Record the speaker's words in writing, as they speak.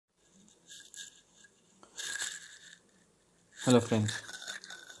Hello friends,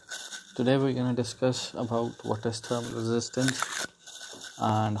 today we're going to discuss about what is thermal resistance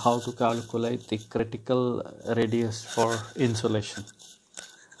and how to calculate the critical radius for insulation.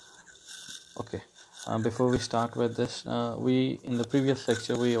 Okay, before we start with this, we in the previous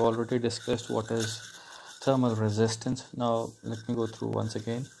lecture we already discussed what is thermal resistance. Now let me go through once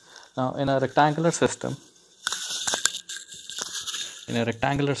again. Now in a rectangular system,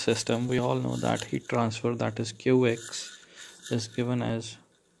 we all know that heat transfer, that is Qx, is given as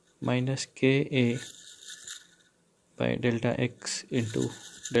minus Ka by delta x into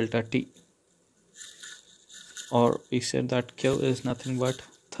delta T, or we said that Q is nothing but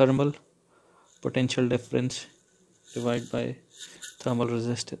thermal potential difference divided by thermal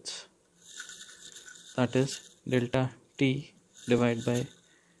resistance, that is delta T divided by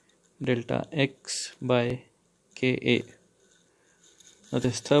delta x by Ka. Now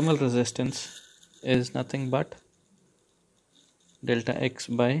this thermal resistance is nothing but delta x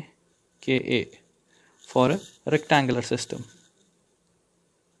by Ka for a rectangular system.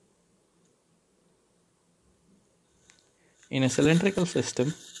 In a cylindrical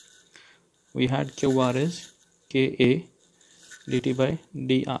system, we had Qr is Ka dt by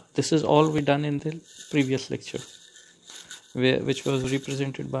dr. This is all we done in the previous lecture, which was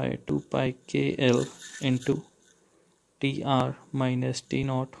represented by 2 pi Kl into Tr minus T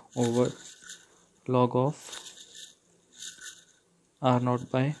naught over log of R naught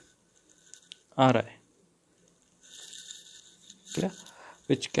by Ri. Clear?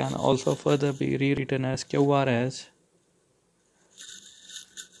 Which can also further be rewritten as Qr as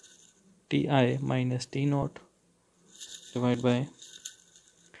Ti minus T naught divided by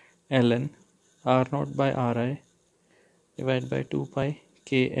ln R naught by Ri divided by 2 pi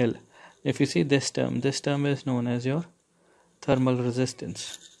Kl. If you see this term is known as your thermal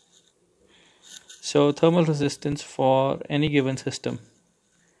resistance. So thermal resistance for any given system,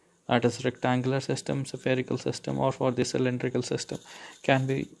 that is rectangular system, spherical system, or for the cylindrical system, can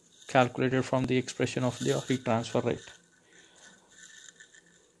be calculated from the expression of the heat transfer rate.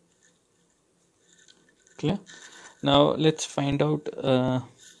 Clear? Now let's find out the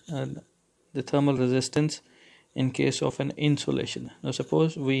thermal resistance in case of an insulation. Now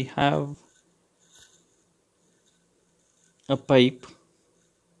suppose we have a pipe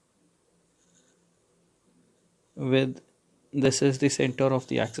with, this is the center of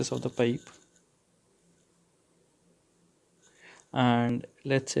the axis of the pipe, and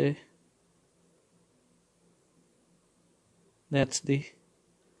let's say that's the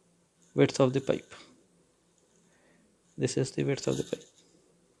width of the pipe. This is the width of the pipe,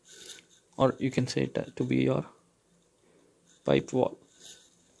 or you can say it to be your pipe wall.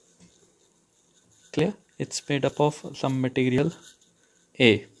 Clear? It's made up of some material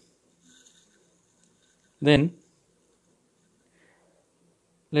A. Then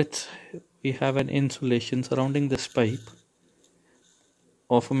we have an insulation surrounding this pipe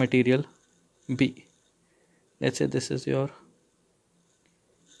of a material B. Let's say this is your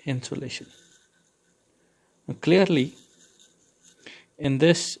insulation. Now clearly in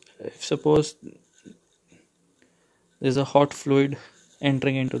this, if suppose there's a hot fluid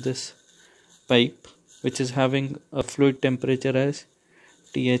entering into this pipe, which is having a fluid temperature as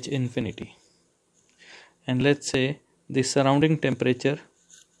Th infinity, and let's say the surrounding temperature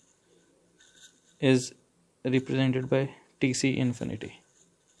is represented by Tc infinity.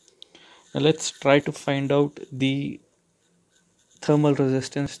 Now let's try to find out the thermal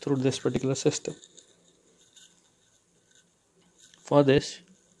resistance through this particular system. For this,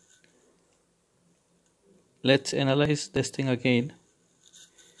 let's analyze this thing again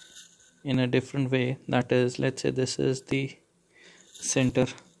in a different way. That is, let's say this is the center,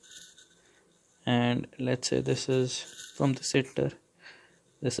 and let's say this is from the center,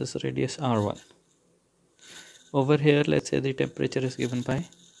 this is radius r1. Over here, let's say the temperature is given by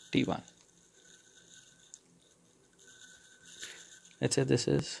T1. Let's say this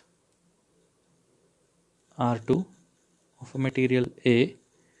is R2 of a material A,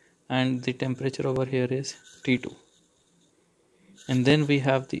 and the temperature over here is T2. And then we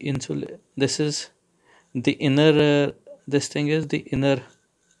have the this is the inner, this thing is the inner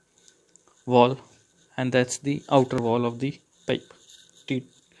wall, and that's the outer wall of the pipe T.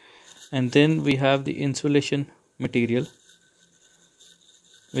 And then we have the insulation material,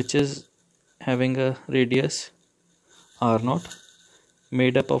 which is having a radius R0,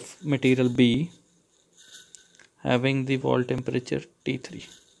 made up of material B, having the wall temperature T3.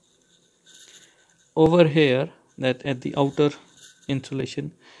 Over here, that at the outer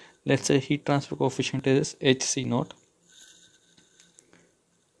insulation, let's say heat transfer coefficient is Hc0.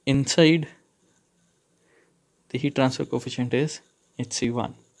 Inside the heat transfer coefficient is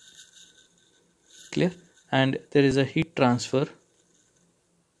Hc1. Clear? And there is a heat transfer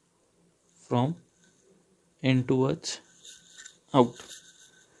from in towards out.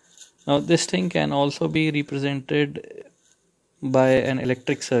 Now this thing can also be represented by an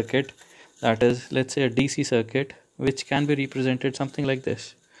electric circuit, that is, let's say a DC circuit, which can be represented something like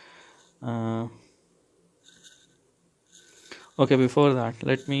this. Okay, before that,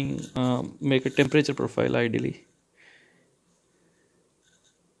 let me make a temperature profile ideally.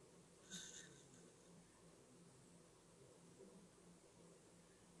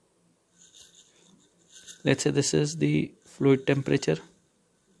 Let's say this is the fluid temperature,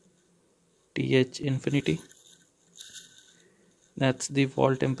 Th infinity. That's the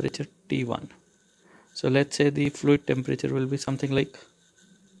wall temperature, T1. So let's say the fluid temperature will be something like,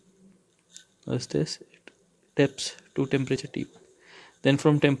 what's this? It dips to temperature T1. Then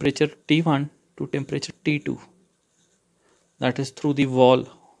from temperature T1 to temperature T2, that is through the wall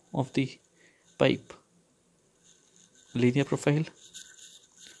of the pipe, linear profile.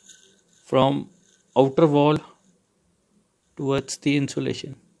 From outer wall towards the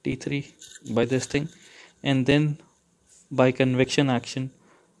insulation, T3 by this thing, and then by convection action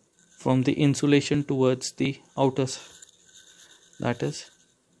from the insulation towards the outer, that is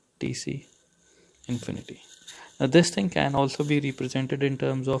Tc infinity. Now this thing can also be represented in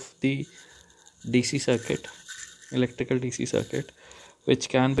terms of the DC circuit, electrical DC circuit, which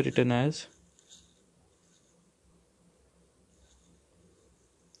can be written as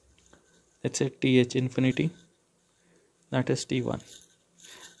let's say Th infinity, that is T1,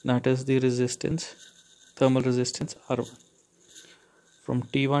 that is the resistance, thermal resistance R1. From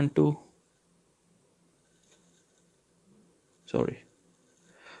T1 to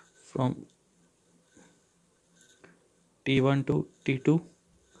from T1 to T2,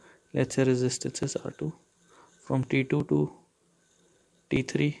 let's say resistance is R2. From T2 to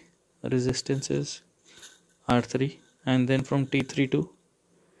T3, resistance is R3, and then from T3 to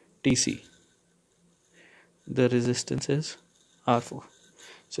Tc, the resistance is R4.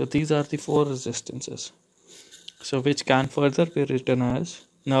 So these are the four resistances, so which can further be written as,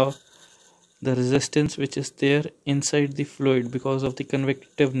 now the resistance which is there inside the fluid because of the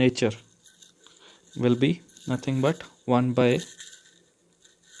convective nature will be nothing but 1 by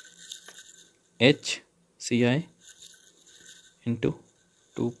HCI into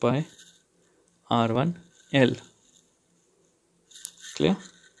 2 pi R1 L. Clear?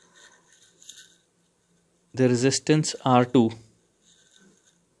 The resistance R2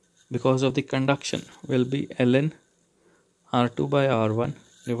 because of the conduction will be ln R2 by R1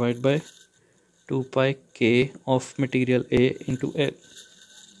 divided by 2 pi K of material A into L.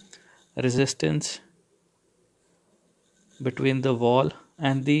 Resistance between the wall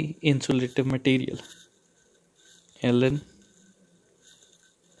and the insulative material, ln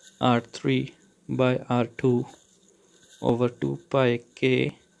R3 by R2 over 2 pi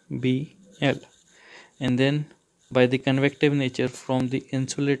K B L. And then by the convective nature from the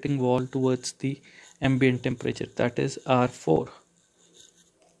insulating wall towards the ambient temperature, that is R4,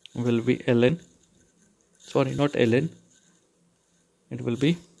 will be ln, sorry, not ln, it will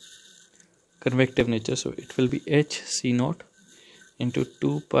be convective nature, so it will be H C naught into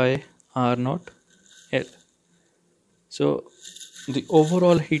 2 pi R naught L. So the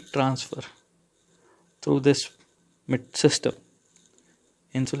overall heat transfer through this system,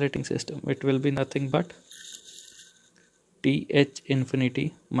 insulating system, it will be nothing but Th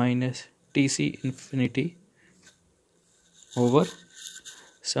infinity minus Tc infinity over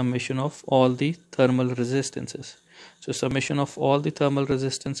summation of all the thermal resistances. So summation of all the thermal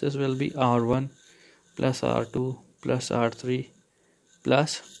resistances will be R1 plus R2 plus R3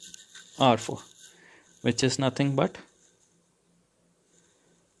 plus R4, which is nothing but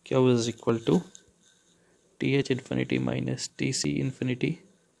Q is equal to Th infinity minus Tc infinity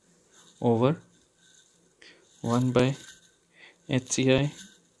over 1 by HCI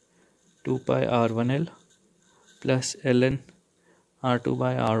 2 pi R1L plus ln R2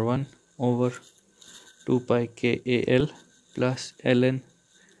 by R1 over 2 pi KAL plus ln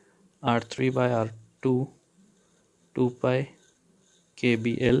R3 by R2 2 pi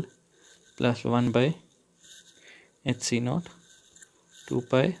KBL plus 1 by HC naught 2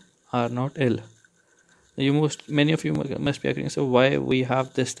 pi R naught L. Many of you must be asking, so why we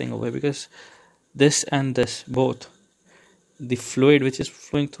have this thing over here? Because this and this both, the fluid which is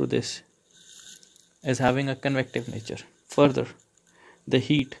flowing through this is having a convective nature. Further, the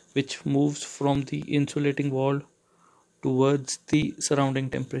heat which moves from the insulating wall towards the surrounding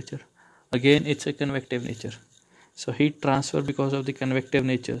temperature, again it's a convective nature. So heat transfer because of the convective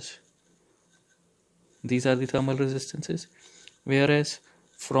natures These are the thermal resistances. Whereas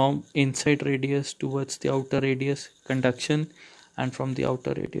from inside radius towards the outer radius, conduction, and from the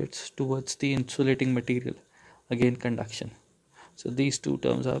outer radius towards the insulating material, again conduction. So these two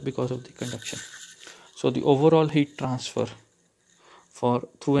terms are because of the conduction. So the overall heat transfer for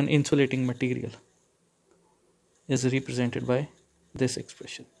through an insulating material is represented by this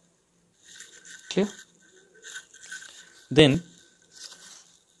expression. Clear? Then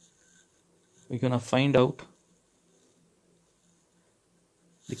we're gonna find out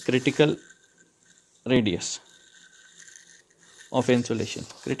the critical radius of insulation.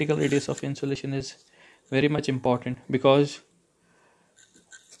 Critical radius of insulation is very much important, because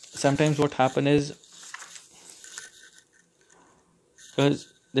sometimes what happen is,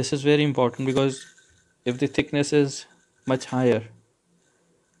 because this is very important, because if the thickness is much higher,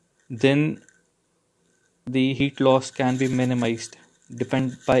 then the heat loss can be minimized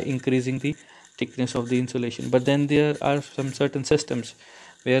by increasing the thickness of the insulation. But then there are some certain systems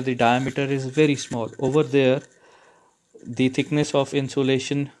where the diameter is very small. Over there the thickness of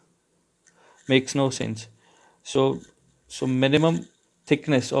insulation makes no sense. So minimum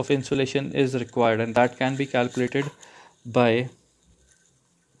thickness of insulation is required, and that can be calculated by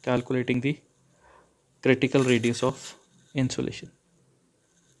calculating the critical radius of insulation.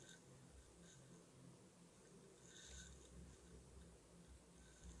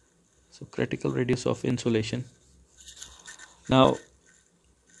 So critical radius of insulation. Now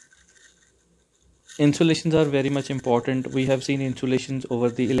insulations are very much important. We have seen insulations over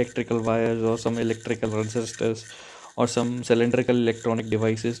the electrical wires or some electrical resistors or some cylindrical electronic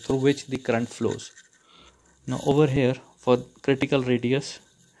devices through which the current flows. Now over here, for critical radius,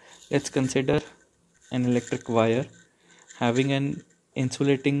 let's consider an electric wire having an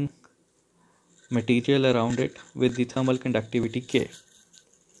insulating material around it with the thermal conductivity K.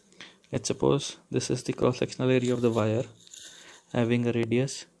 Let's suppose this is the cross-sectional area of the wire having a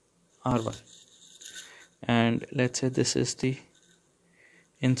radius R1, and let's say this is the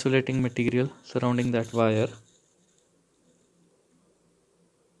insulating material surrounding that wire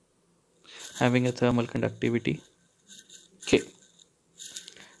having a thermal conductivity K.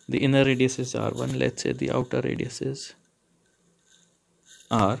 The inner radius is R1, let's say the outer radius is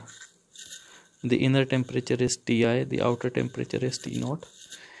R. The inner temperature is Ti, the outer temperature is T0,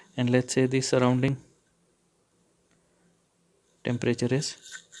 and let's say the surrounding temperature is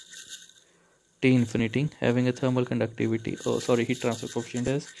T infinity, having a thermal conductivity, heat transfer coefficient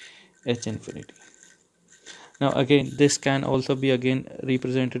as H infinity. Now again, this can also be again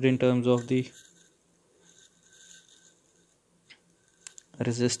represented in terms of the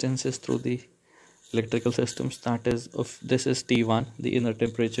resistances through the electrical systems. That is, if this is T1, the inner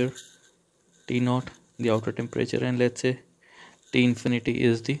temperature, T0, the outer temperature, and let's say T infinity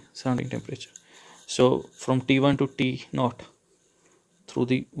is the surrounding temperature. So from T1 to T0 through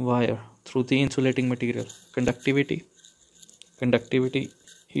the wire, through the insulating material, conductivity,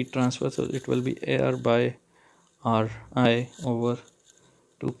 heat transfer, so it will be AR by Ri over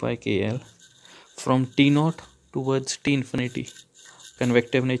 2 pi KL. From T0 towards T infinity,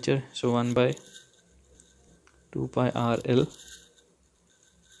 convective nature, so 1 by 2 pi RL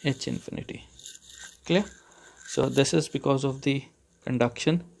H infinity. Clear? So this is because of the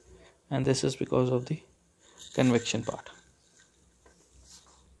conduction, and this is because of the convection part.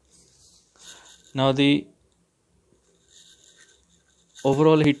 Now the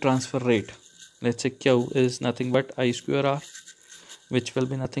overall heat transfer rate, let's say Q, is nothing but I square R, which will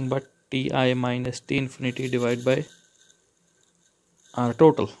be nothing but Ti minus T infinity divided by R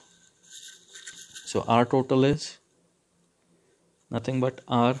total. So R total is nothing but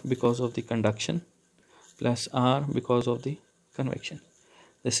R because of the conduction plus R because of the convection.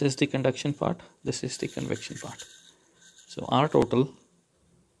 This is the conduction part, this is the convection part. So R total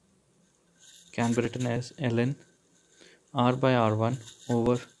can be written as ln R by R1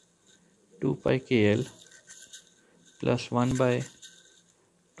 over 2 pi KL plus 1 by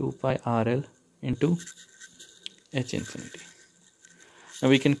 2 pi RL into H infinity. Now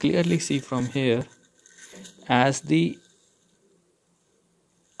we can clearly see from here, as the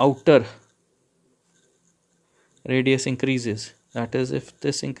outer radius increases, that is, if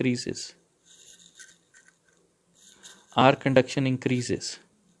this increases, R conduction increases,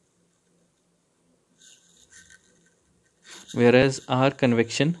 whereas R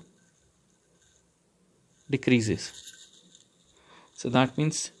convection decreases. So that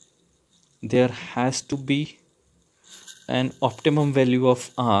means there has to be an optimum value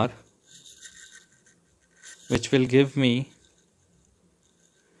of R which will give me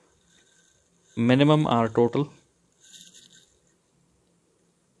minimum R total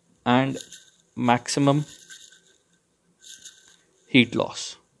and maximum heat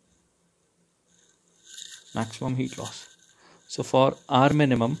loss. Maximum heat loss. So for R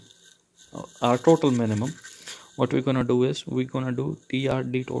minimum, our total minimum, what we're gonna do is we're gonna do dr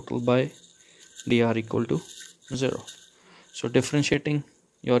d total by dr equal to 0. So differentiating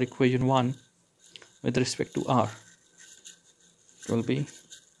your equation 1 with respect to R, it will be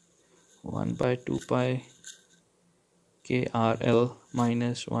 1 by 2 pi KRL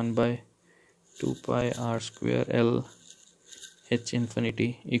minus 1 by 2 pi R square L H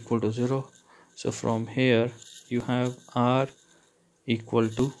infinity equal to 0. So from here you have R equal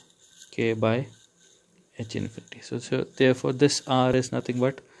to K by H infinity. So therefore this R is nothing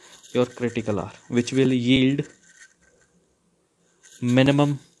but your critical R, which will yield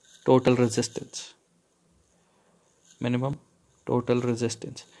minimum total resistance. Minimum total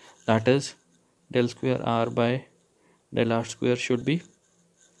resistance, that is del square R by del R square should be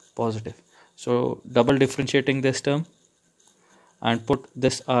positive. So double differentiating this term and put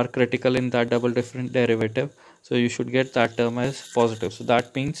this R critical in that double different derivative, so you should get that term as positive. So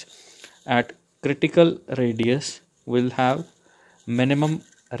that means at critical radius we'll have minimum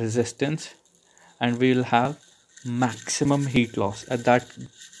resistance and we will have maximum heat loss at that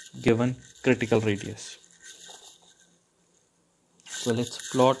given critical radius. So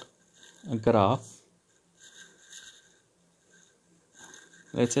let's plot a graph.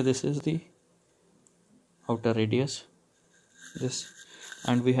 Let's say this is the outer radius, this,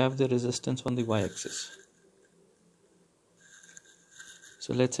 and we have the resistance on the y-axis.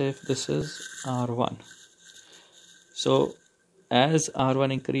 So let's say if this is R1, so as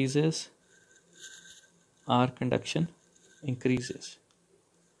R1 increases, R conduction increases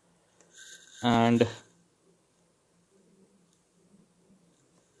and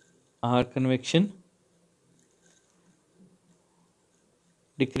R convection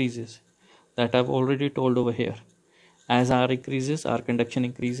decreases. That I've already told over here. As R increases, R conduction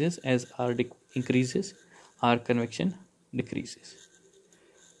increases. As R increases, R convection decreases.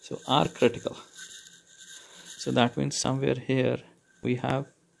 So R critical. So that means somewhere here we have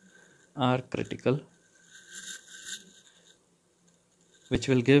R critical, which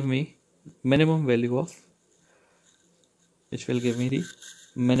will give me minimum value of, which will give me the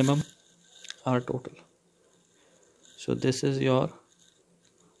minimum R total. So this is your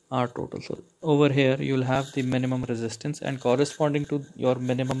R total. So over here you will have the minimum resistance, and corresponding to your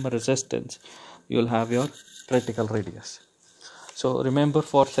minimum resistance you will have your critical radius. So remember,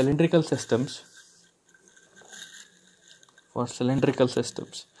 for cylindrical systems,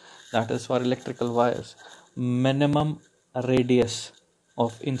 that is for electrical wires, minimum radius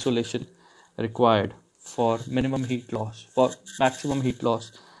of insulation required for minimum heat loss, for maximum heat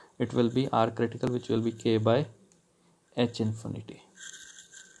loss, it will be R critical, which will be K by H infinity.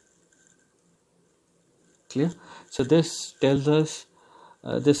 Clear? So this tells us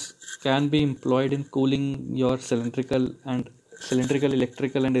this can be employed in cooling your cylindrical,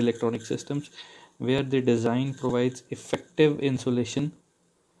 electrical and electronic systems, where the design provides effective insulation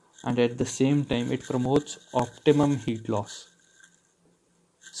and at the same time it promotes optimum heat loss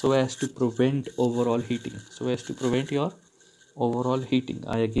so as to prevent overall heating, so as to prevent your overall heating.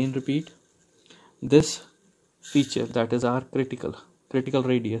 I again repeat, this feature, that is our critical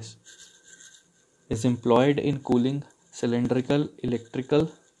radius, is employed in cooling cylindrical,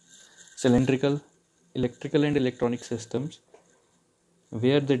 electrical and electronic systems,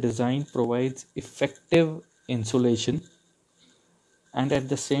 where the design provides effective insulation and at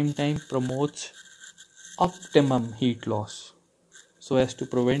the same time promotes optimum heat loss so as to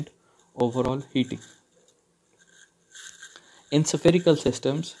prevent overall heating. In spherical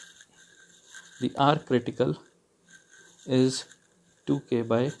systems, the R critical is 2K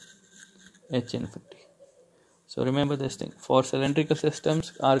by H infinity. So remember this thing, for cylindrical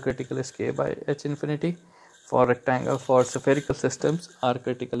systems R critical is K by H infinity, for spherical systems R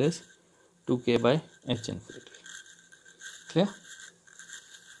critical is 2K by H infinity. Clear?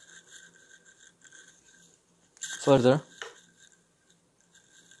 Further,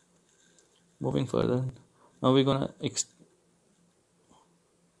 moving further, now we're gonna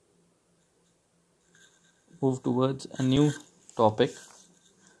move towards a new topic,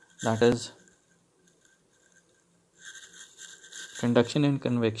 that is conduction and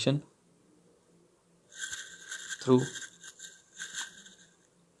convection through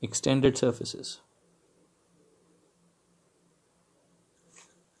extended surfaces.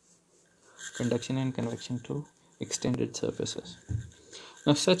 Conduction and convection through extended surfaces.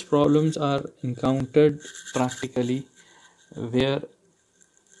 Now such problems are encountered practically where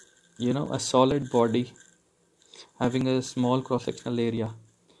a solid body having a small cross-sectional area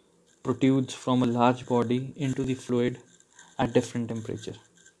protrudes from a large body into the fluid at different temperature.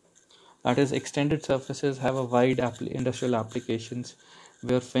 That is, extended surfaces have a wide industrial applications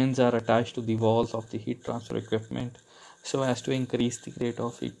where fins are attached to the walls of the heat transfer equipment so as to increase the rate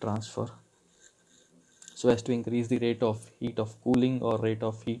of heat transfer, so as to increase the rate of heat of cooling or rate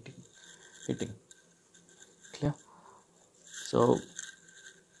of heating. Clear? So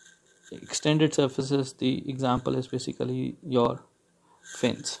extended surfaces, the example is basically your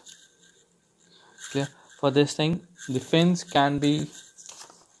fins. Clear? For this thing, the fins can be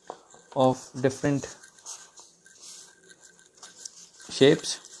of different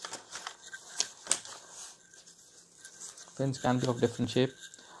shapes. Fins can be of different shape.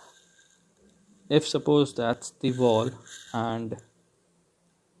 If suppose that's the wall, and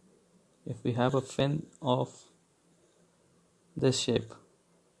if we have a fin of this shape,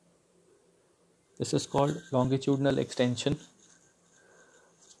 this is called longitudinal extension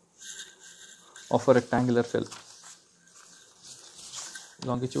of a rectangular film.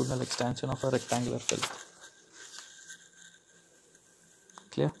 Longitudinal extension of a rectangular film.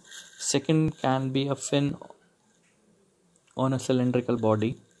 Clear? Second can be a fin on a cylindrical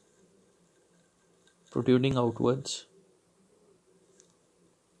body protruding outwards.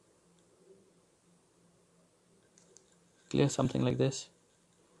 Clear? Something like this,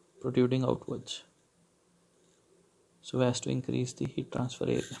 protruding outwards so as to increase the heat transfer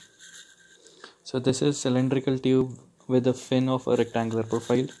area. So this is cylindrical tube with a fin of a rectangular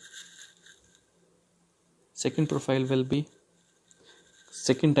profile. Second profile will be,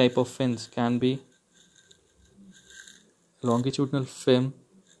 second type of fins can be longitudinal fin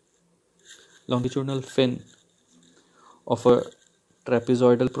of a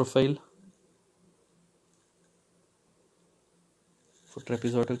trapezoidal profile. For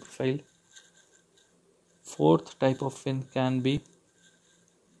trapezoidal profile. Fourth type of fin can be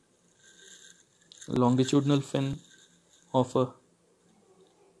longitudinal fin of a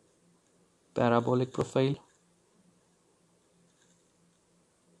parabolic profile.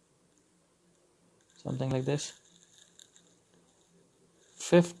 Something like this.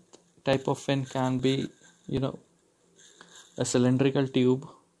 Fifth type of fin can be, a cylindrical tube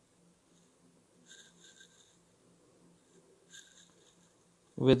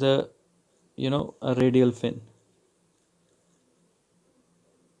with a radial fin.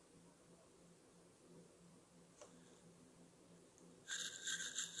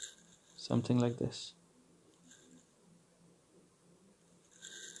 Something like this.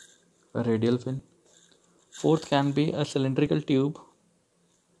 A radial fin. Fourth can be a cylindrical tube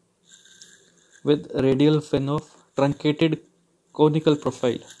with radial fin of truncated conical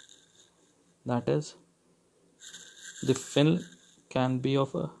profile. That is, the fin can be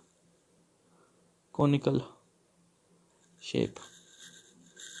of a conical shape.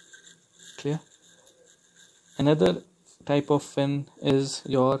 Clear? Another type of fin is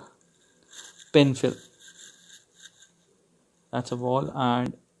your pin fin. That's a wall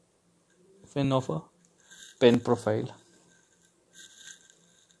and fin of a pin profile.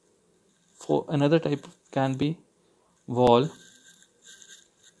 For another type can be wall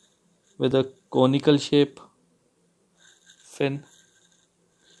with a conical shape fin,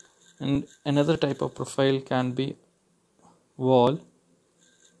 and another type of profile can be wall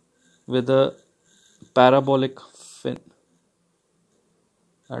with a parabolic fin.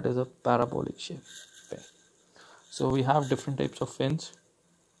 That is a parabolic shape fin. So we have different types of fins: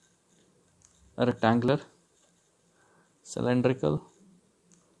 a rectangular, cylindrical,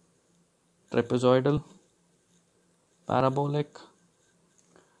 trapezoidal, parabolic,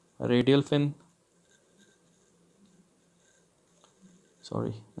 radial fin.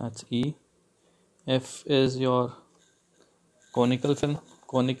 Sorry, that's E. F is your conical fin,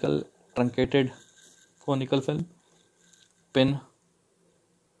 conical truncated conical fin. Pin,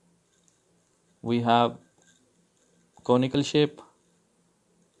 we have conical shape,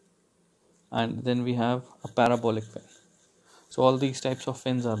 and then we have a parabolic fin. So all these types of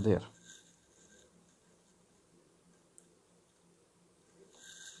fins are there.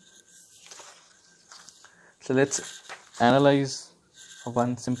 So let's analyze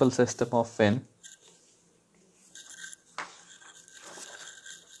one simple system of fin.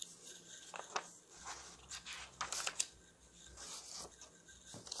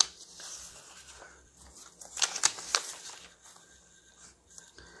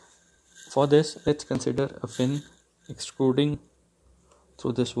 For this, let's consider a fin extruding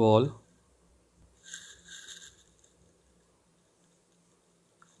through this wall,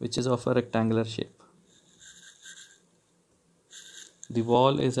 which is of a rectangular shape. The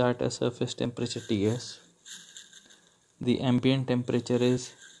wall is at a surface temperature Ts. The ambient temperature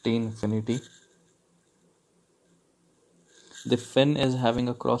is T infinity. The fin is having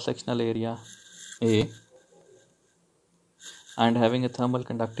a cross-sectional area A and having a thermal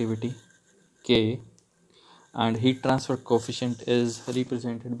conductivity K, and heat transfer coefficient is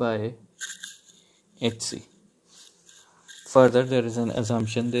represented by Hc. Further, there is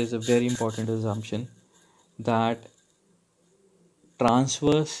a very important assumption, that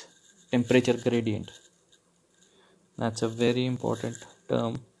transverse temperature gradient, that's a very important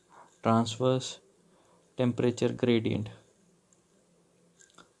term, transverse temperature gradient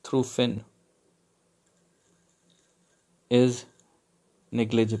through fin is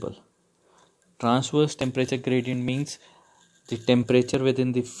negligible. Transverse temperature gradient means the temperature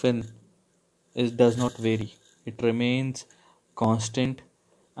within the fin does not vary, it remains constant,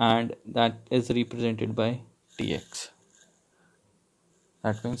 and that is represented by Tx.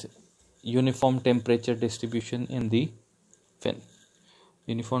 That means uniform temperature distribution in the fin.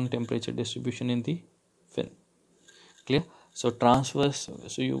 Uniform temperature distribution in the fin. Clear? So transverse,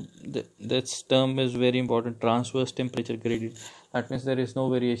 this term is very important, transverse temperature gradient. That means there is no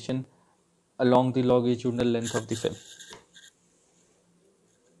variation along the longitudinal length of the fin.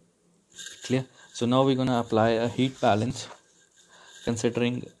 Clear? So now we're going to apply a heat balance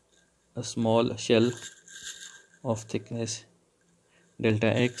considering a small shell of thickness delta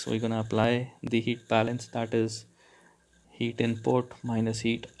x. We're going to apply the heat balance, that is heat input minus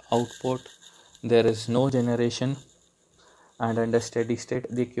heat output. There is no generation, and under steady state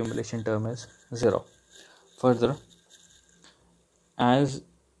the accumulation term is 0. Further, as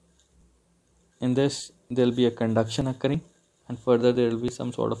in this there will be a conduction occurring, and further there will be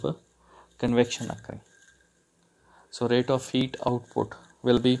some sort of a convection occurring. So rate of heat output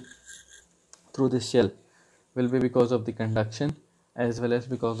will be through this shell will be because of the conduction as well as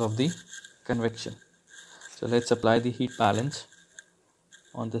because of the convection. So let's apply the heat balance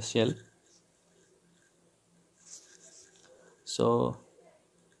on the shell. So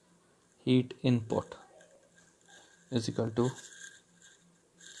heat input is equal to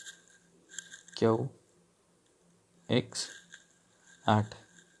Q x at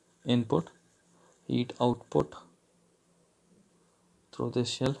input, heat output through this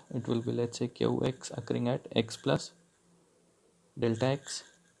shell, it will be, let's say, Qx occurring at x plus delta x,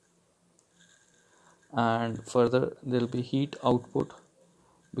 and further there will be heat output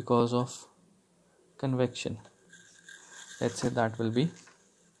because of convection. Let's say that will be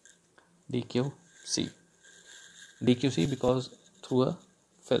dqc because through a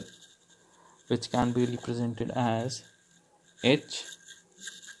film, which can be represented as h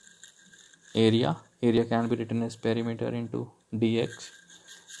area can be written as perimeter into dx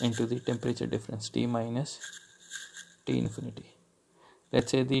into the temperature difference T minus T infinity.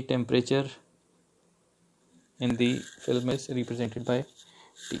 Let's say the temperature in the film is represented by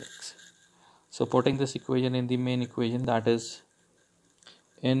Tx. So putting this equation in the main equation, that is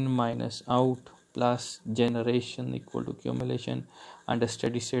in minus out plus generation equal to accumulation. Under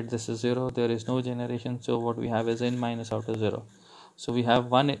steady state this is 0, there is no generation, so what we have is in minus out is 0. So we have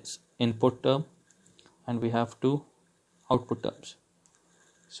one input term and we have two output terms.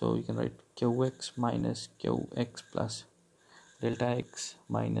 So you can write Qx minus Qx plus delta x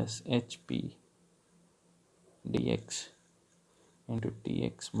minus hp dx into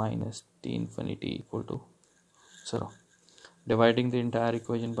Tx minus T infinity equal to 0. Dividing the entire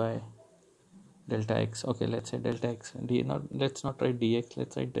equation by delta x. Okay, let's say delta x. Let's not write dx,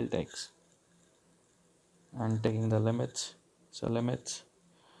 let's write delta x. And taking the limits. So limits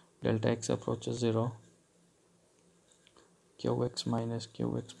delta x approaches 0. Qx minus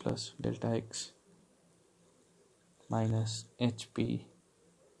Qx plus delta x minus hp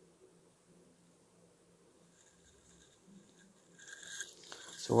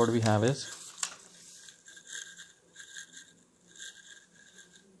so what we have is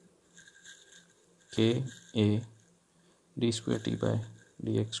k a d square t by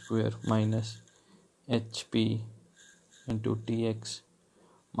dx square minus hp into tx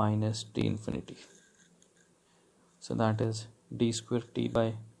minus t infinity. So that is d square t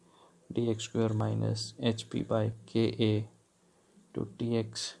by dx square minus hp by ka to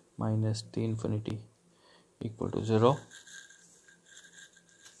tx minus t infinity equal to 0,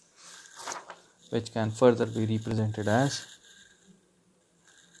 which can further be represented as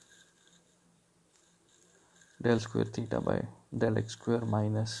del square theta by del x square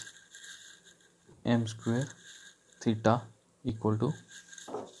minus m square theta equal to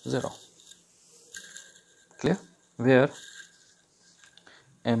 0. Clear? Where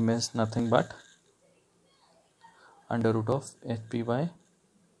m is nothing but under root of hp by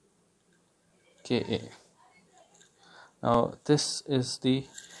ka. Now this is the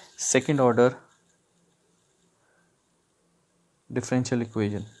second order differential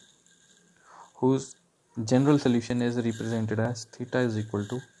equation whose general solution is represented as theta is equal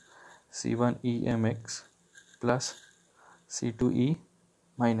to C1e mx plus C2e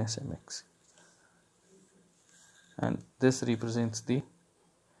minus mx, and this represents the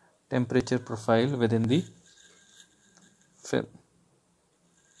temperature profile within the film.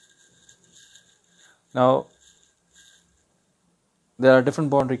 Now there are different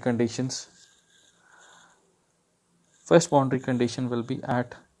boundary conditions. First boundary condition will be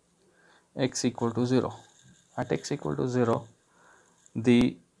at x equal to 0. At x equal to 0,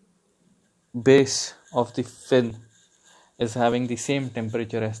 the base of the fin is having the same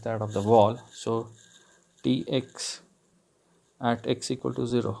temperature as that of the wall, so Tx at x equal to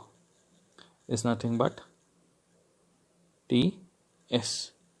 0 is nothing but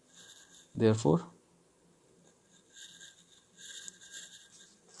Ts. Therefore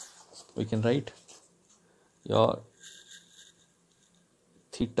we can write your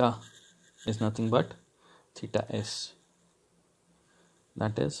theta is nothing but theta s,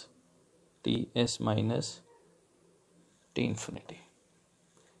 that is Ts minus T infinity.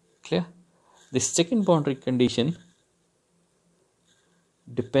 Clear? The second boundary condition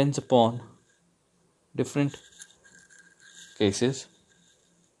depends upon different cases.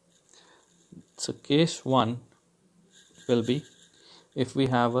 So case 1 will be if we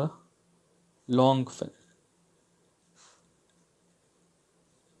have a long fin.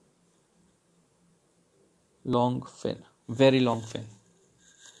 Very long fin.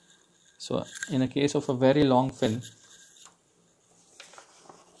 So in a case of a very long fin,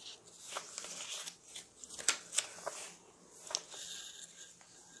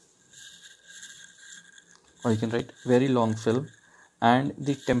 or you can write very long film, and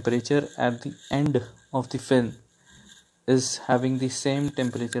the temperature at the end of the fin is having the same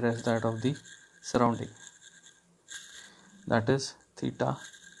temperature as that of the surrounding, that is theta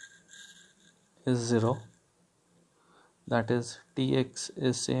is 0, that is Tx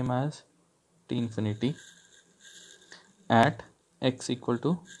is same as T infinity at x equal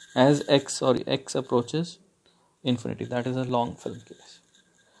to, as x approaches infinity. That is a long film case.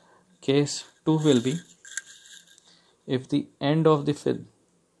 Case 2 will be if the end of the fin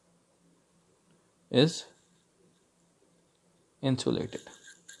is insulated,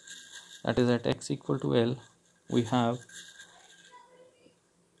 that is at x equal to L we have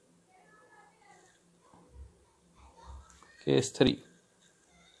case 3.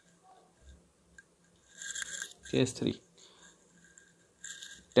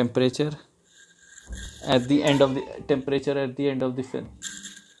 Temperature at the end of the fin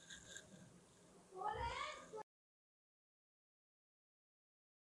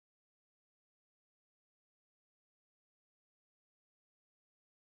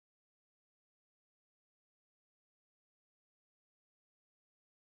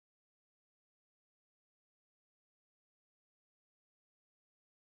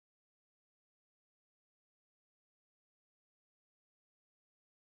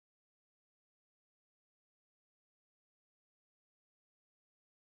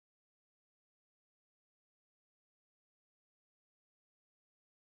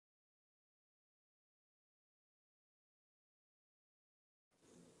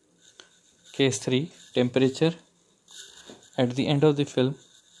Case 3, temperature at the end of the film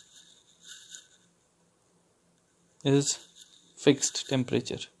is fixed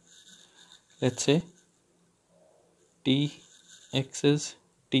temperature. Let's say Tx is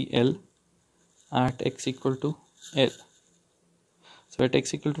TL at x equal to L. So at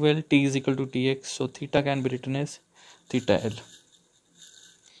x equal to L, T is equal to Tx, so theta can be written as theta L.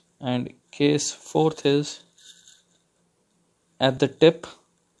 And case 4th is at the tip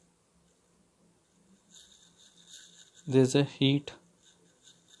there is a heat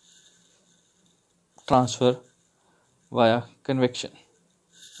transfer via convection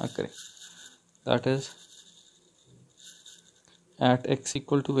occurring, that is at x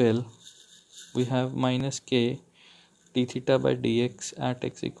equal to L we have minus k d theta by dx at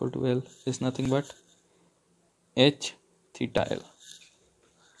x equal to L is nothing but h theta L.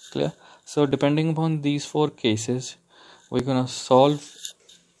 Clear? So depending upon these 4 cases, we're gonna solve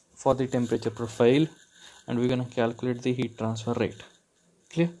for the temperature profile and we're gonna calculate the heat transfer rate.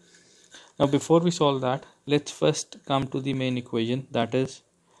 Clear? Now before we solve that, let's first come to the main equation, that is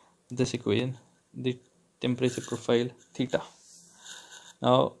this equation, the temperature profile theta.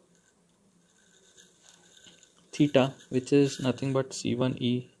 Now theta, which is nothing but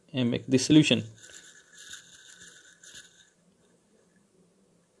C1e mx, the solution.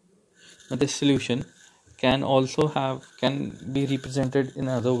 Now this solution can be represented in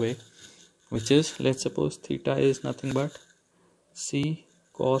another way, which is, let's suppose theta is nothing but c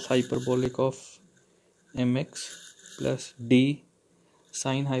cos hyperbolic of mx plus d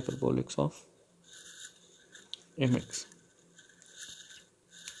sine hyperbolics of mx.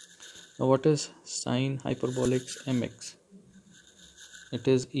 Now what is sine hyperbolics mx? It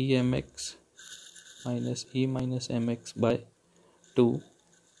is emx minus e minus mx by 2,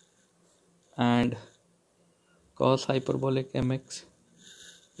 and cos hyperbolic mx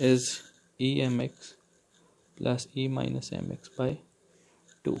is emx plus e minus mx by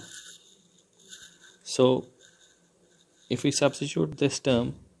 2. So if we substitute this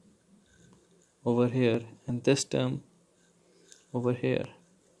term over here and this term over here,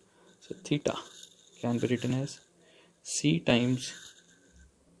 so theta can be written as c times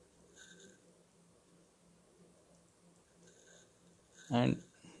and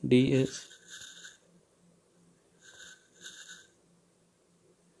d is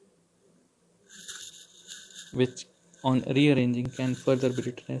which on rearranging can further be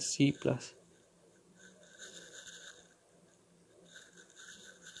written as c plus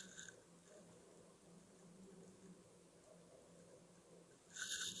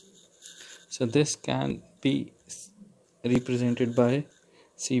so this can be represented by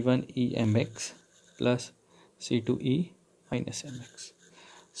c1 emx plus c2 minus mx.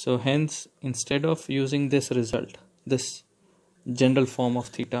 So hence, instead of using this result, this general form of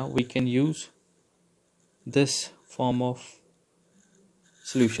theta, we can use this form of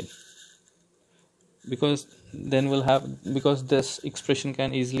solution, because then we'll have, because this expression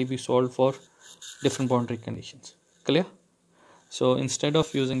can easily be solved for different boundary conditions. Clear? So instead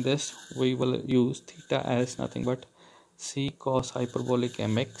of using this, we will use theta as nothing but c cos hyperbolic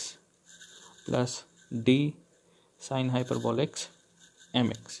mx plus d sine hyperbolics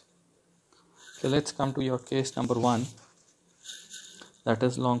mx. So let's come to your case number 1, that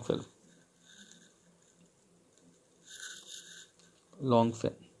is long film. Long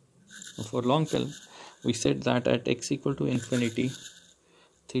film. For long film, we said that at x equal to infinity,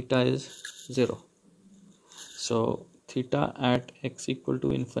 theta is 0. So theta at x equal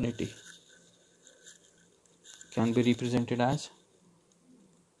to infinity can be represented as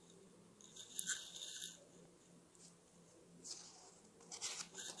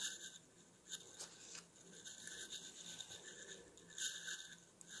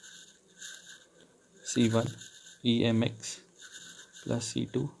c1 emx plus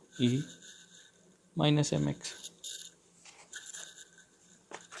c2 minus mx.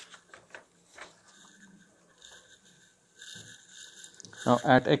 Now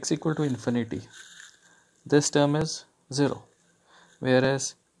at x equal to infinity, this term is 0,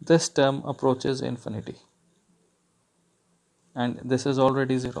 whereas this term approaches infinity, and this is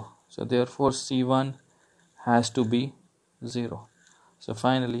already 0. So therefore c1 has to be 0. So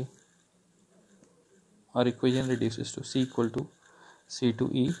finally our equation reduces to c equal to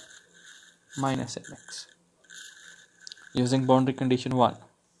c2 minus mx. Using boundary condition 1,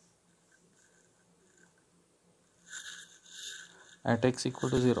 at x equal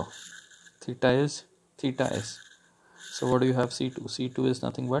to 0, theta is theta s. So what do you have? c2. c2 is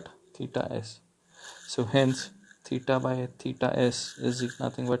nothing but theta s. So hence theta by theta s is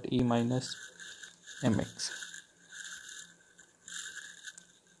nothing but e minus mx.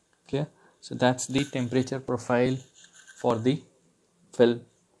 Okay, so that's the temperature profile for the film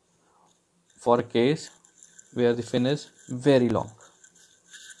for a case where the fin is very long.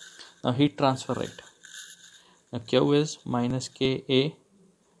 Now heat transfer rate. Now q is minus ka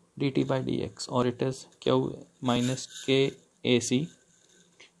dt by dx, or it is q minus kac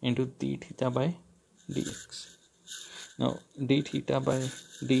into d theta by dx. Now d theta by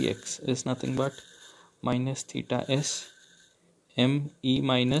dx is nothing but minus theta s m e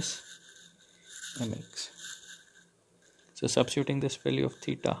minus mx. So substituting this value of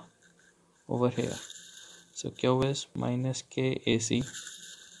theta over here, so q is minus kac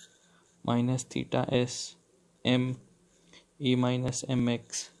minus theta s m e minus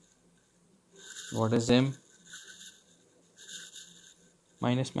mx. What is m?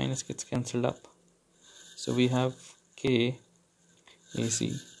 Minus minus gets cancelled up, so we have k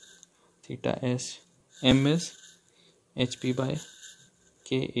ac theta s. M is hp by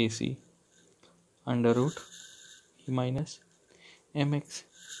kac under root e minus mx.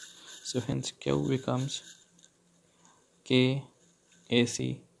 So hence q becomes kac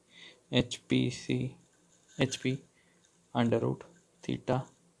hp under root theta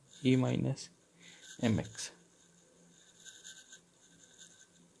e minus mx.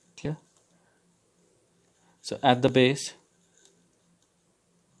 Clear? So at the base,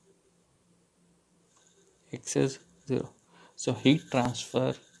 X is 0. So heat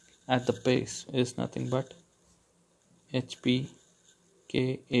transfer at the base is nothing but HP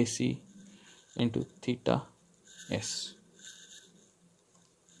KAC into theta S.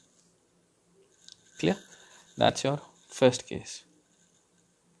 Clear? That's your first case.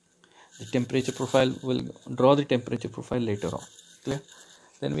 The temperature profile, will draw the temperature profile later on. Clear?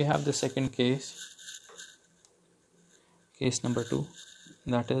 Then we have the second case, case number 2,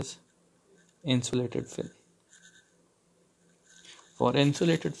 that is insulated film. For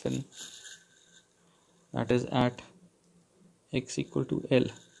insulated film, that is at x equal to L,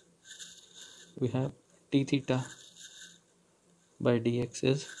 we have d theta by dx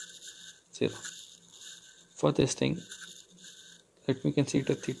is 0. For this thing, let me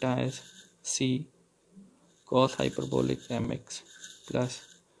consider theta as c cos hyperbolic mx plus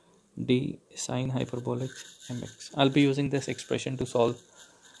d sine hyperbolic mx. I'll be using this expression to solve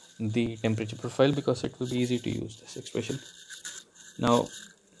the temperature profile because it will be easy to use this expression. Now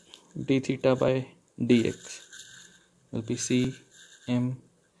d theta by dx will be c m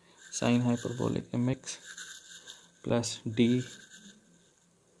sine hyperbolic mx plus d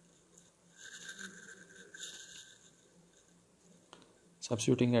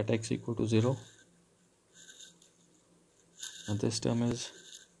substituting at x equal to 0, and this term is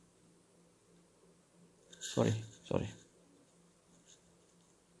sorry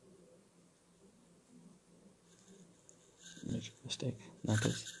make a mistake, that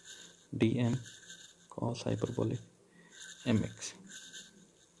is dm cos hyperbolic mx.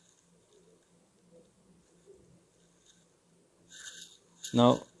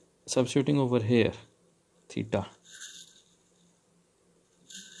 Now substituting over here theta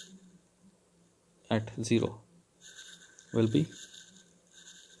at 0 will be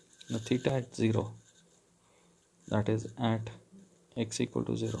the theta at 0, that is at x equal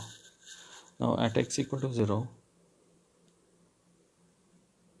to 0. Now at x equal to 0,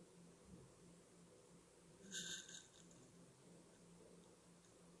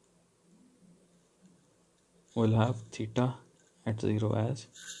 we'll have theta at 0 as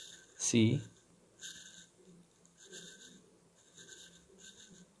c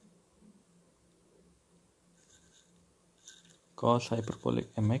cos hyperbolic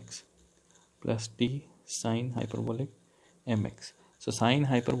mx plus d sine hyperbolic mx. So sine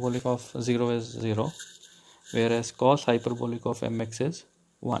hyperbolic of 0 is 0, whereas cos hyperbolic of mx is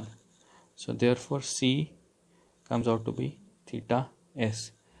 1. So therefore c comes out to be theta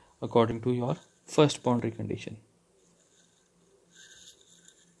s according to your first boundary condition.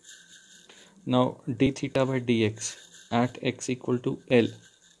 Now d theta by dx at x equal to L,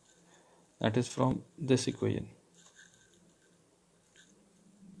 that is from this equation.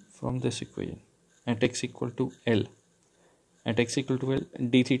 At x equal to L,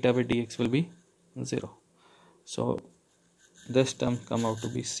 d theta by dx will be 0. So this term come out to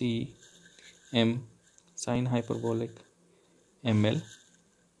be c m sine hyperbolic ml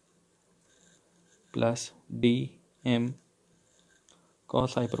plus d m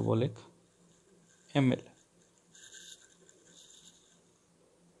cos hyperbolic ml.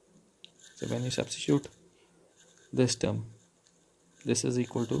 So when you substitute this term, this is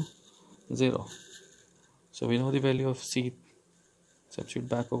equal to 0. So we know the value of c, substitute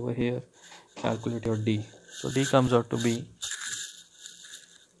back over here, calculate your d. So d comes out to be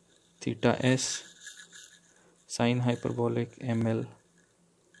theta s sine hyperbolic ml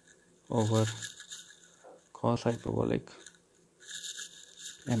over cos hyperbolic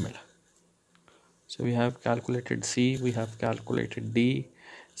ml. So we have calculated c, we have calculated d,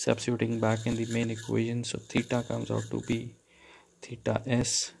 substituting back in the main equation. So theta comes out to be theta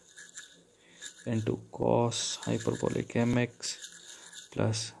s into cos hyperbolic mx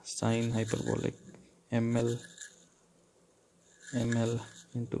plus sine hyperbolic ml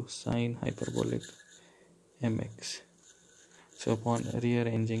into sine hyperbolic mx. So upon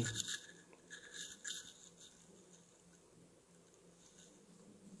rearranging,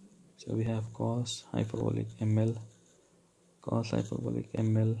 so we have cos hyperbolic ml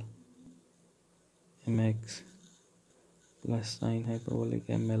mx plus sine hyperbolic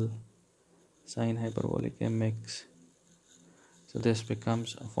mx. So this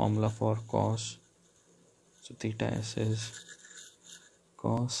becomes a formula for cos. So theta s is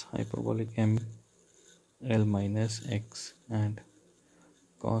cos hyperbolic m L minus x and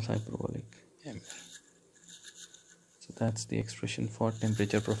cos hyperbolic m. So that's the expression for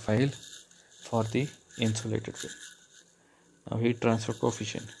temperature profile for the insulated film. Now heat transfer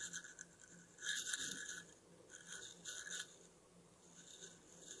coefficient.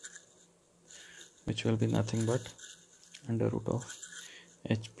 Which will be nothing but under root of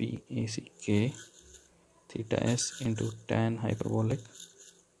HPACK theta s into tan hyperbolic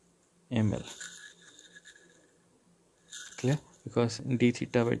ml. Clear? Because d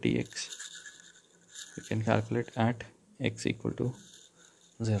theta by dx we can calculate at x equal to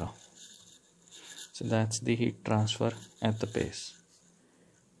 0. So that's the heat transfer at the base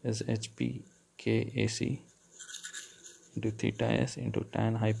is HPKAC into theta s into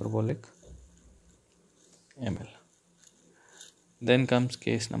tan hyperbolic ml. Then comes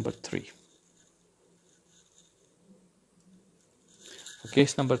case number 3. For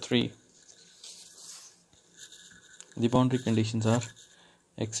case number 3, the boundary conditions are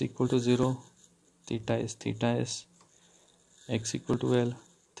x equal to 0, theta s, x equal to L,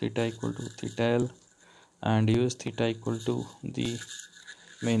 theta equal to theta L, and use theta equal to the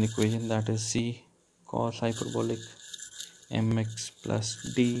main equation, that is c cos hyperbolic mx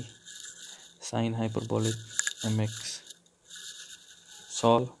plus d sin hyperbolic mx.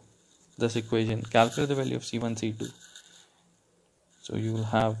 Solve this equation, calculate the value of c1, c2. So you will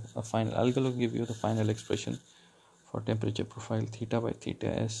have a final, I'll give you the final expression for temperature profile. Theta by theta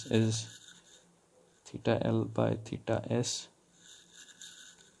s is theta L by theta s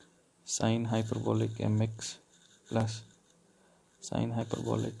sin hyperbolic mx plus sin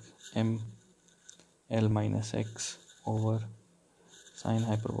hyperbolic m L minus x over sin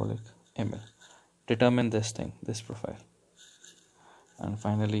hyperbolic ml. Determine this thing, this profile. And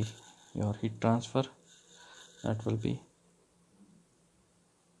finally your heat transfer, that will be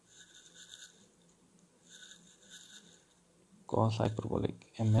cos hyperbolic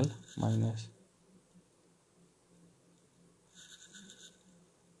ml minus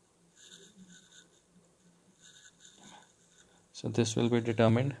so this will be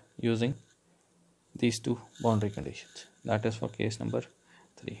determined using these two boundary conditions. That is for case number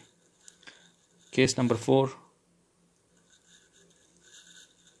 3. Case number 4,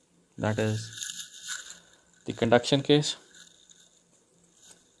 that is the convection case.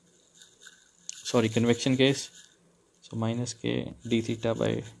 So minus k d theta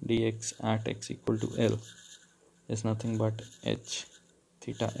by dx at x equal to L is nothing but h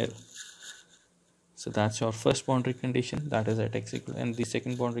theta L. So that's your first boundary condition, that is at x equal, and the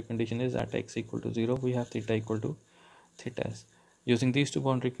second boundary condition is at x equal to 0 we have theta equal to theta s. Using these two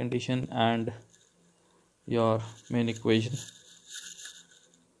boundary condition and your main equation,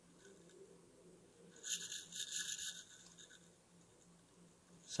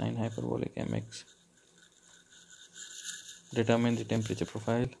 sin hyperbolic mx, determine the temperature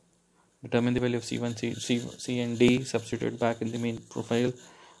profile, determine the value of c1, c and d, substitute back in the main profile,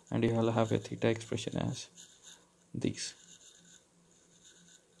 and you will have a theta expression as these.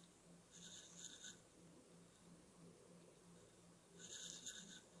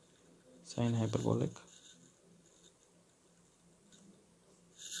 Sin hyperbolic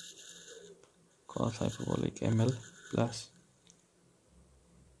cos hyperbolic ml plus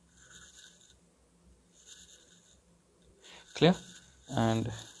clear,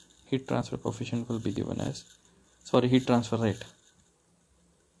 and heat transfer coefficient will be given as heat transfer rate.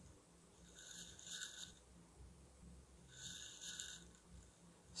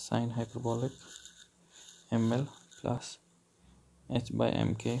 Sin hyperbolic ml plus h by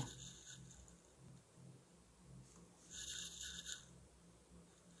mk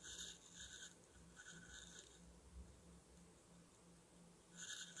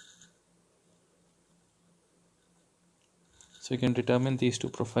So you can determine these two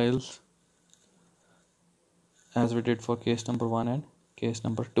profiles as we did for case number 1 and case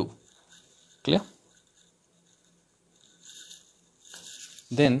number 2. Clear?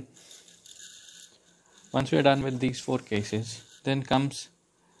 Then once we are done with these 4 cases, then comes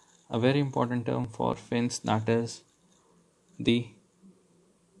a very important term for fins, that is the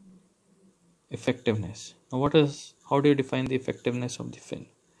effectiveness. Now how do you define the effectiveness of the fin?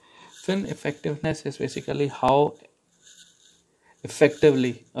 Fin effectiveness is basically how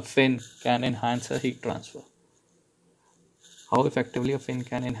effectively a fin can enhance a heat transfer. How effectively a fin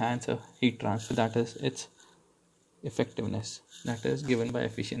can enhance a heat transfer, that is its effectiveness, that is given by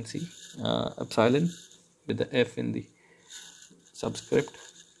efficiency epsilon with the F in the subscript,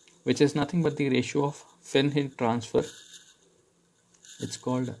 which is nothing but the ratio of fin heat transfer.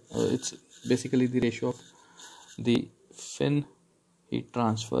 It's basically the ratio of the fin heat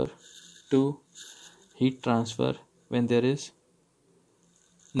transfer to heat transfer when there is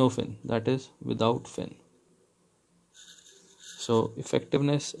no fin, that is without fin. So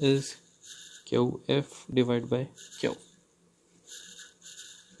effectiveness is QF divided by Q.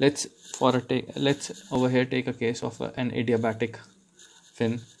 Let's over here take a case of an adiabatic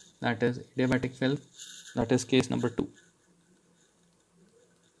fin, that is adiabatic fin, that is case number 2.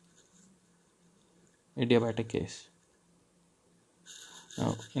 adiabatic case.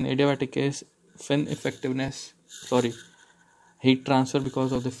 Now, in adiabatic case, fin effectiveness, heat transfer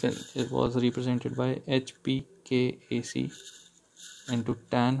because of the fin, it was represented by HPKAC into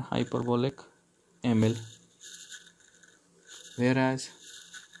tan hyperbolic ml, whereas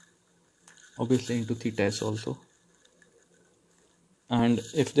obviously into theta s also. And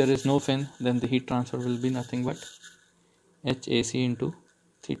if there is no fin, then the heat transfer will be nothing but HAC into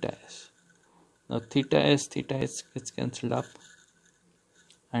theta s. Now theta s gets cancelled up,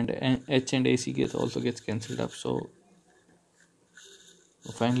 and H and AC also gets cancelled up, so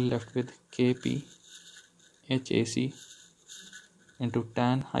we're finally left with KP HAC into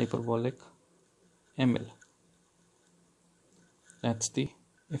tan hyperbolic ml. That's the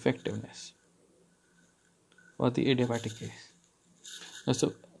effectiveness for the adiabatic case. Now,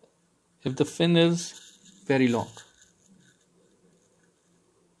 so if the fin is very long,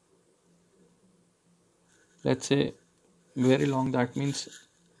 let's say very long, that means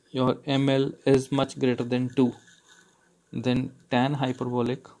your ml is much greater than 2, then tan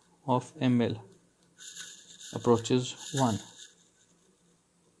hyperbolic of ml approaches 1.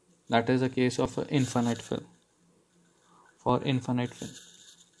 That is a case of an infinite film. For infinite film,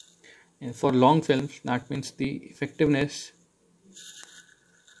 and for long films, that means the effectiveness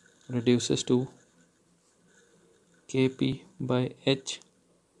reduces to Kp by H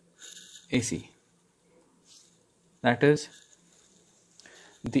AC. That is,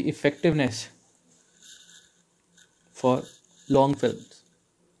 the effectiveness for long films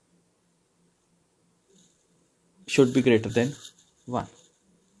should be greater than 1.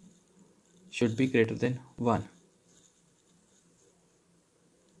 Should be greater than 1.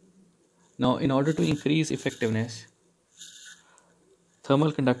 Now, in order to increase effectiveness,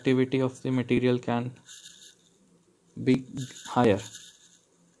 thermal conductivity of the material can be higher.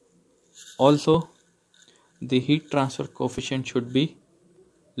 Also, the heat transfer coefficient should be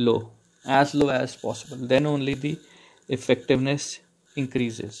low as possible. Then only the effectiveness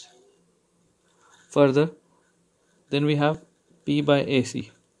increases. Further, then we have P by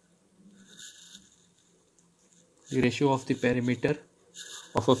AC, the ratio of the perimeter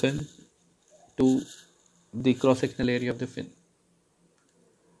of a fin to the cross-sectional area of the fin.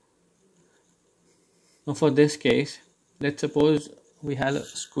 Now for this case, let's suppose we have a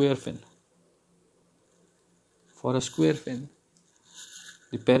square fin. For a square fin,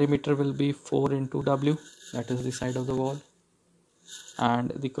 the perimeter will be 4 into W, that is the side of the wall,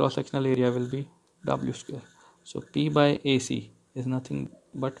 and the cross-sectional area will be W square. So P by AC is nothing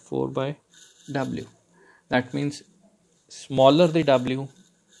but 4 by W. That means smaller the W,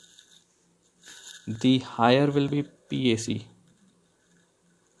 the higher will be PAC.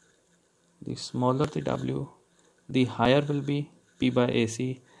 The smaller the W, the higher will be P by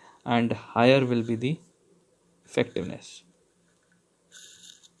AC, and higher will be the effectiveness.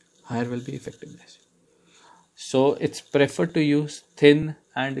 Higher will be effectiveness. So it's preferred to use thin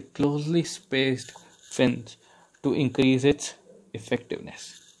and closely spaced fins to increase its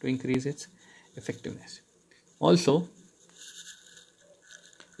effectiveness. Also,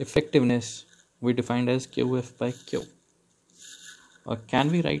 effectiveness we defined as QF by Q. Or can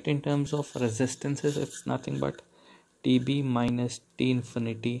we write in terms of resistances? It's nothing but TB minus T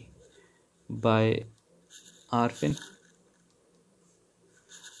infinity by R fin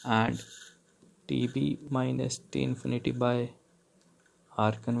and TB minus T infinity by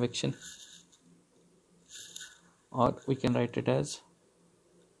R convection. Or we can write it as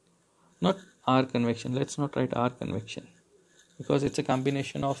not R convection. Let's not write R convection because it's a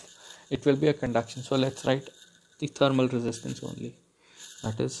combination of, it will be a conduction. So let's write the thermal resistance only.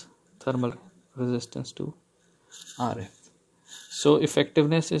 That is thermal resistance to RF. So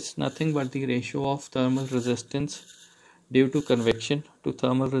effectiveness is nothing but the ratio of thermal resistance due to convection to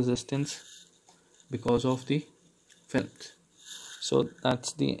thermal resistance because of the films. So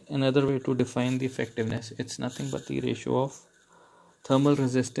that's the another way to define the effectiveness. It's nothing but the ratio of thermal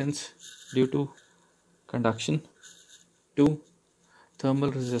resistance due to conduction to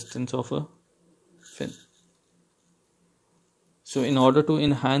thermal resistance of a fin. So in order to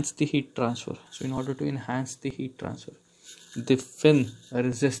enhance the heat transfer, the fin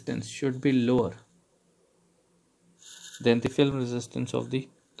resistance should be lower than the film resistance of the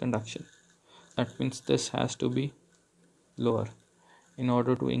conduction. That means this has to be lower in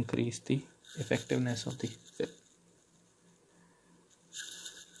order to increase the effectiveness of the film.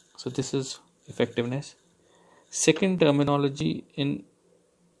 So this is effectiveness. Second terminology in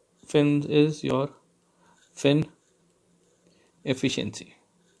fins is your fin efficiency.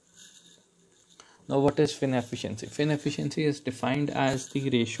 Now what is fin efficiency? Fin efficiency is defined as the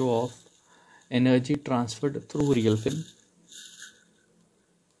ratio of energy transferred through real film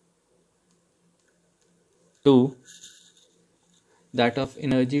to that of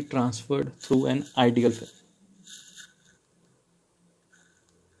energy transferred through an ideal film.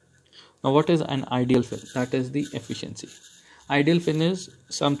 Now, what is an ideal film? That is the efficiency. Ideal film is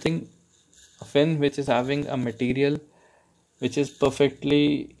something, a film which is having a material which is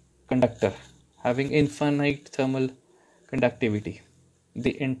perfectly conductor, having infinite thermal conductivity.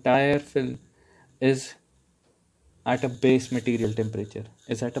 The entire film is at a base material temperature.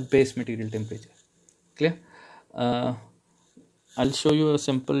 Clear? Uh, I'll show you a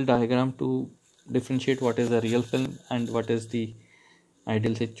simple diagram to differentiate what is a real film and what is the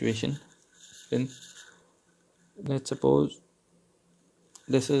ideal situation film. Let's suppose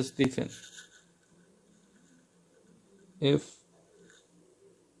this is the film. If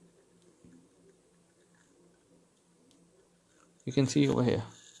you can see over here,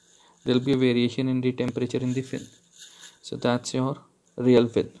 there will be a variation in the temperature in the film. So that's your real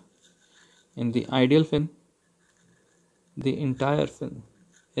film. In the ideal film, the entire film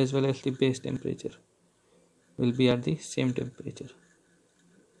as well as the base temperature will be at the same temperature.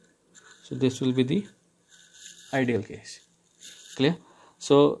 So this will be the ideal case. Clear?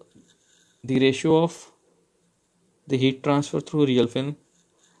 So the ratio of the heat transfer through real film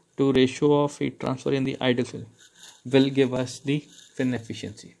to ratio of heat transfer in the ideal film will give us the fin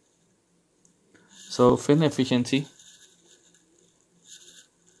efficiency. So fin efficiency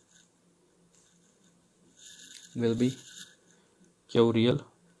will be Q real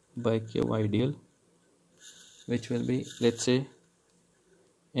by Q ideal, which will be, let's say,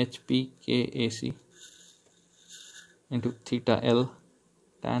 HPKAC into theta L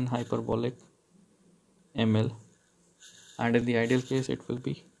tan hyperbolic ml, and in the ideal case it will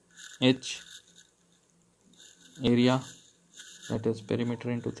be H area, that is perimeter,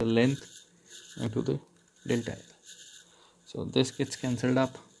 into the length into the delta L. So this gets cancelled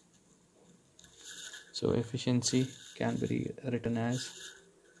up. So efficiency can be written as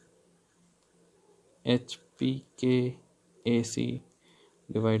HPKAC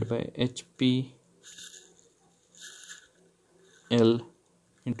divided by HPL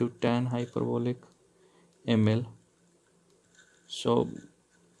into tan hyperbolic ml. So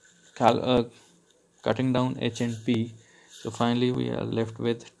cutting down H and P, so finally we are left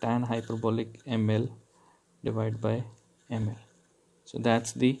with tan hyperbolic ml divided by ml. So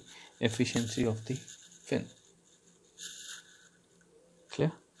that's the efficiency of the fin.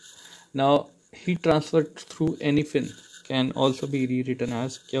 Clear? Now heat transfer through any fin can also be rewritten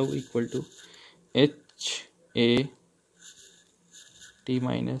as Q equal to H A T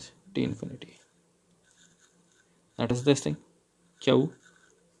minus T infinity. That is this thing, Q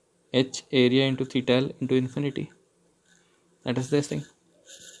H area into theta L into infinity. That is this thing.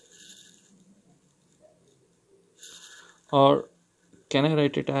 Or can I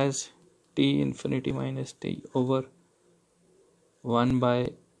write it as T infinity minus T over 1 by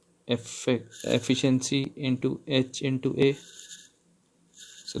efficiency into H into A?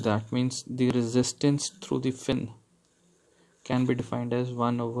 So that means the resistance through the fin can be defined as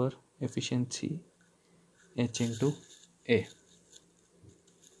 1 over efficiency H into A.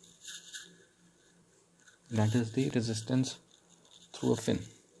 That is the resistance through a fin.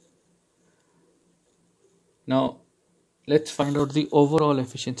 Now let's find out the overall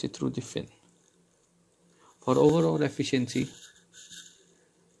efficiency through the fin. For overall efficiency,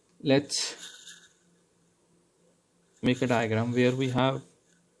 let's make a diagram where we have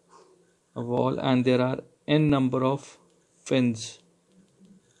a wall and there are n number of fins.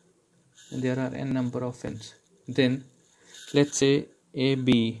 Then let's say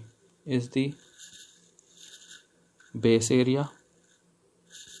AB is the base area,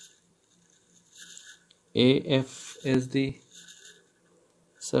 AF is the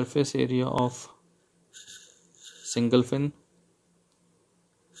surface area of single fin,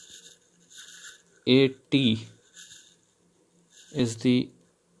 AT is the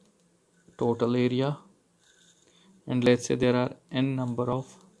total area, and let's say there are n number of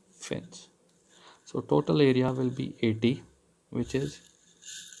fins. So total area will be AT, which is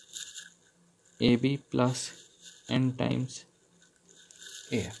AB plus n times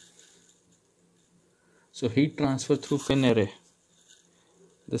AF. So heat transfer through fin array.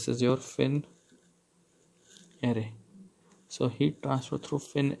 This is your fin array. So heat transfer through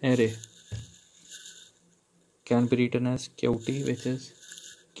fin array can be written as QT, which is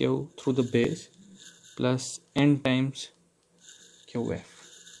Q through the base plus n times QF,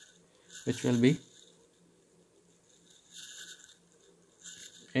 which will be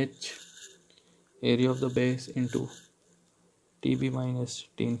H area of the base into TB minus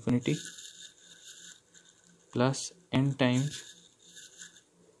T infinity plus N times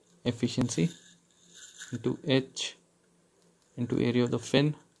efficiency into H into area of the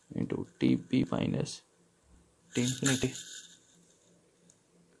fin into TB minus T infinity.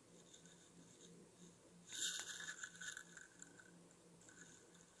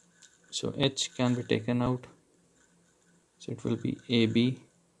 So H can be taken out, so it will be AB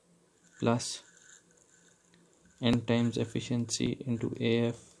plus N times efficiency into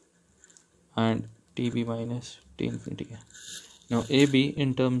AF and TB minus T infinity. Now AB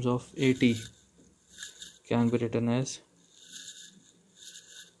in terms of AT can be written as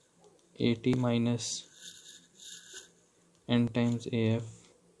AT minus N times AF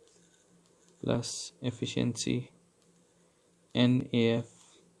plus efficiency NAF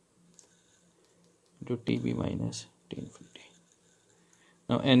into TB minus T infinity.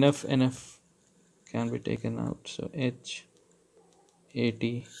 Now NF can be taken out, so H AT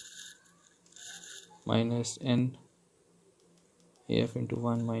minus N AF into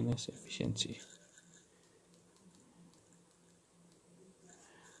 1 minus efficiency.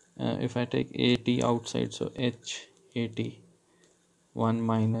 If I take AT outside, so H AT 1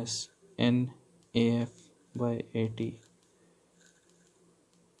 minus N AF by AT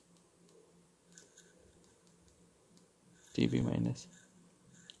TB minus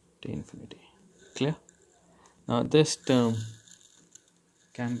T infinity. Clear? Now this term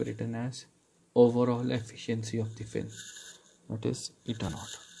can be written as overall efficiency of the fin, that is eta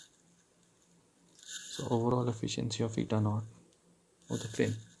naught. So overall efficiency of eta naught of the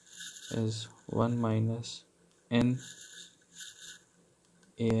fin is 1 minus N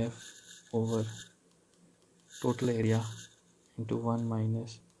AF over total area into 1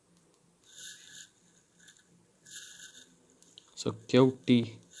 minus, so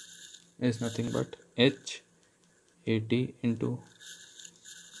QT is nothing but H AT into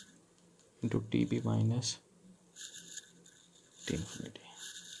TB minus T infinity,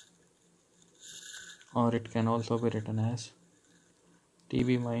 or it can also be written as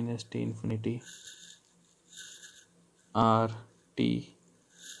TB minus T infinity RT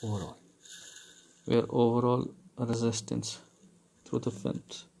overall, where overall resistance through the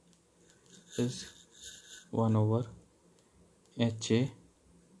fins is 1 over HA.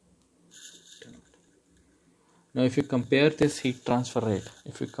 Now if you compare this heat transfer rate,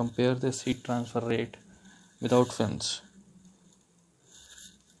 without fins,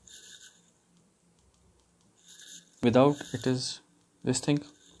 without, it is this thing,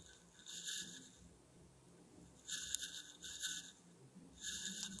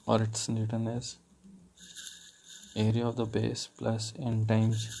 or it's written as area of the base plus N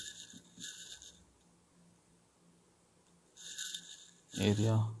times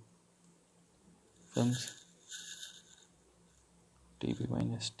area fins TB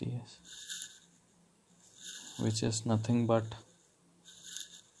minus TS, which is nothing but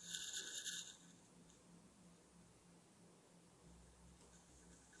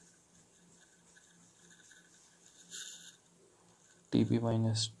TB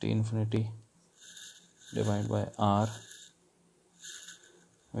minus T infinity divided by R,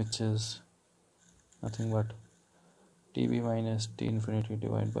 which is nothing but TB minus T infinity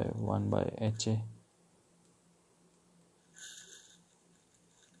divided by 1 by HA.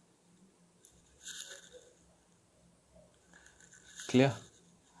 Clear?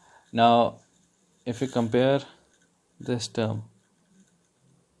 Now if you compare this term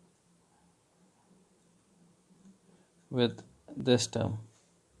with this term,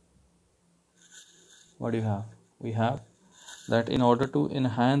 what do you have? We have that in order to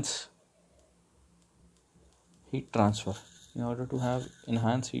enhance heat transfer,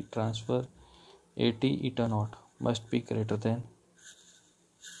 AT eta naught must be greater than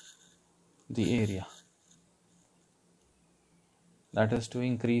the area, that is to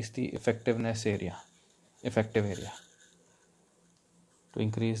increase the effective area.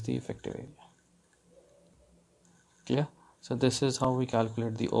 Clear? So this is how we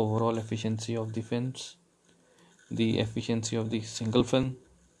calculate the overall efficiency of the fins, the efficiency of the single fin,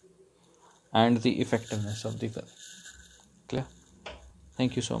 and the effectiveness of the fin. Clear?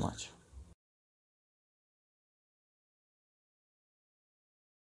 Thank you so much.